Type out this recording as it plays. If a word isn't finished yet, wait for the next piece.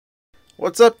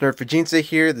What's up, Nerd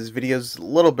here. This video's a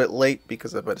little bit late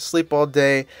because I've been asleep all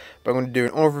day, but I'm going to do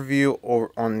an overview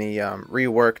on the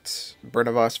reworked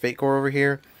Bernavas Fate Core over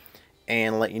here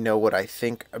and let you know what I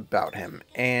think about him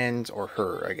or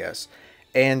her, I guess.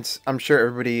 And I'm sure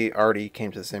everybody already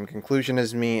came to the same conclusion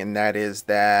as me, and that is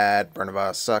that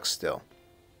Bernavas sucks still.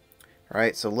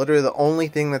 Alright, so literally the only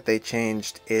thing that they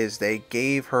changed is they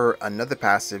gave her another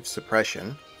passive,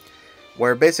 Suppression,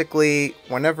 where basically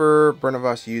whenever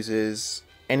Bernavas uses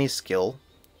any skill,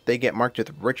 they get marked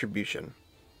with Retribution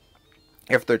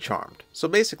if they're charmed. So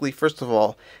basically, first of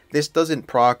all, this doesn't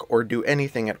proc or do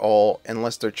anything at all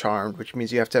unless they're charmed, which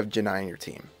means you have to have Janai in your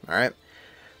team, alright?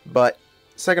 But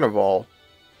second of all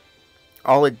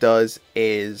it does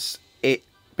is it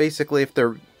basically, if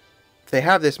they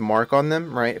have this mark on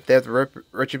them, right? If they have the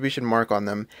Retribution mark on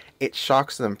them, it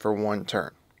shocks them for one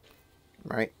turn,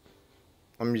 right?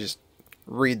 Let me just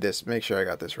read this, make sure I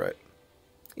got this right.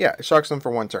 Yeah, it shocks them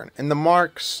for one turn. And the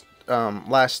marks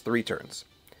last 3 turns.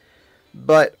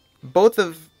 But both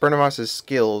of Bernavas'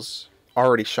 skills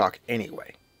already shock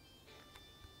anyway.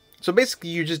 So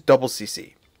basically you just double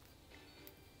CC.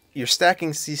 You're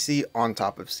stacking CC on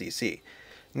top of CC.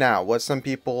 Now, what some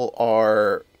people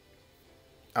are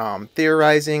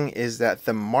theorizing is that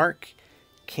the mark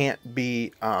can't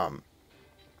be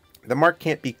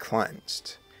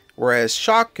cleansed, whereas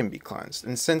shock can be cleansed.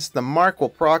 And since the mark will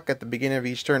proc at the beginning of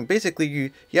each turn, basically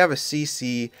you have a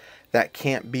CC that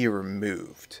can't be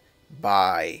removed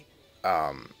by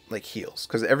like heals,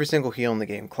 because every single heal in the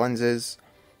game cleanses.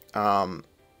 But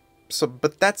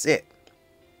that's it,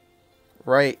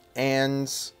 right?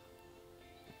 And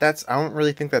I don't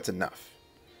really think that's enough.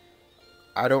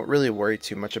 I don't really worry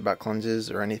too much about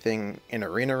cleanses or anything in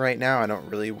Arena right now. I don't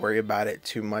really worry about it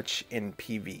too much in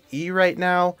PvE right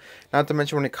now. Not to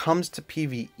mention, when it comes to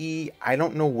PvE, I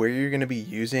don't know where you're going to be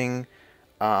using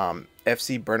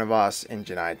FC Bernavas and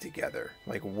Janai together.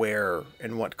 Like where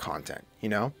and what content, you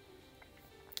know?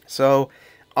 So,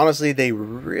 honestly, they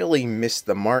really missed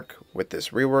the mark with this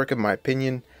rework, in my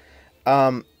opinion.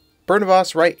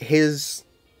 Bernavas, right,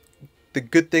 the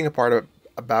good thing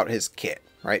about his kit,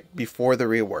 right, before the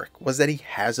rework, was that he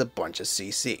has a bunch of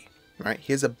CC, right?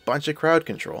 He has a bunch of crowd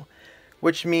control,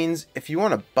 which means if you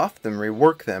want to buff them,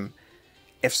 rework them,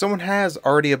 if someone has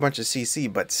already a bunch of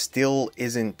CC but still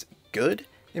isn't good,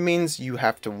 it means you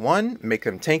have to 1, make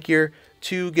them tankier,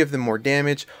 2, give them more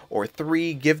damage, or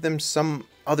 3, give them some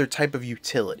other type of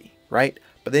utility, right?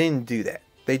 But they didn't do that.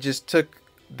 They just took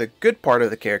the good part of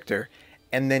the character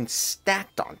and then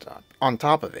stacked on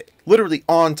top of it. Literally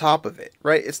on top of it,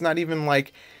 right? It's not even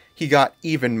like he got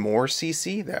even more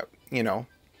CC that, you know,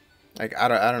 like, I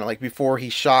don't know, like before he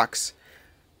shocks,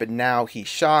 but now he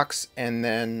shocks and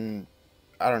then,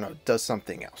 I don't know, does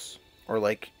something else. Or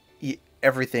like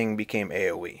everything became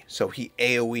AoE. So he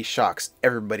AoE shocks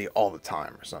everybody all the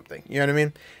time or something. You know what I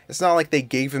mean? It's not like they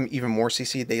gave him even more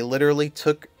CC. They literally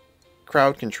took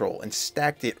crowd control and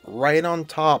stacked it right on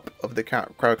top of the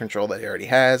crowd control that he already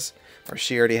has, or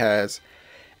she already has,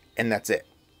 and that's it.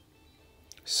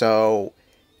 So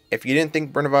if you didn't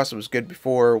think Bernavas was good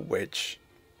before, which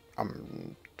I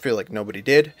feel like nobody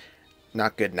did,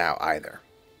 not good now either.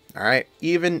 Alright,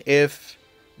 even if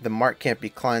the mark can't be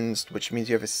cleansed, which means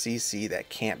you have a CC that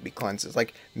can't be cleansed, it's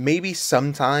like maybe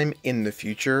sometime in the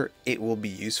future it will be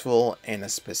useful in a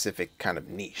specific kind of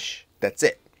niche. That's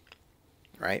it,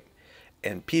 right?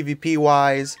 And PvP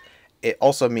wise, it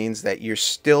also means that you're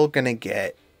still gonna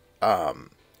get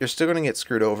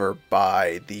screwed over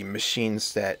by the machine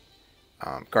set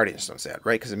Guardian Stone set,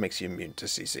 right? Because it makes you immune to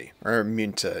CC, or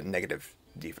immune to negative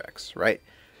defects, right?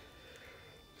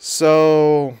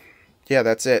 So yeah,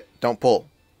 that's it. Don't pull.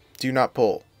 Do not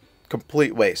pull.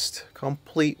 Complete waste.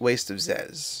 Complete waste of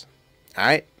Zez.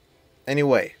 Alright?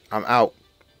 Anyway, I'm out.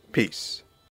 Peace.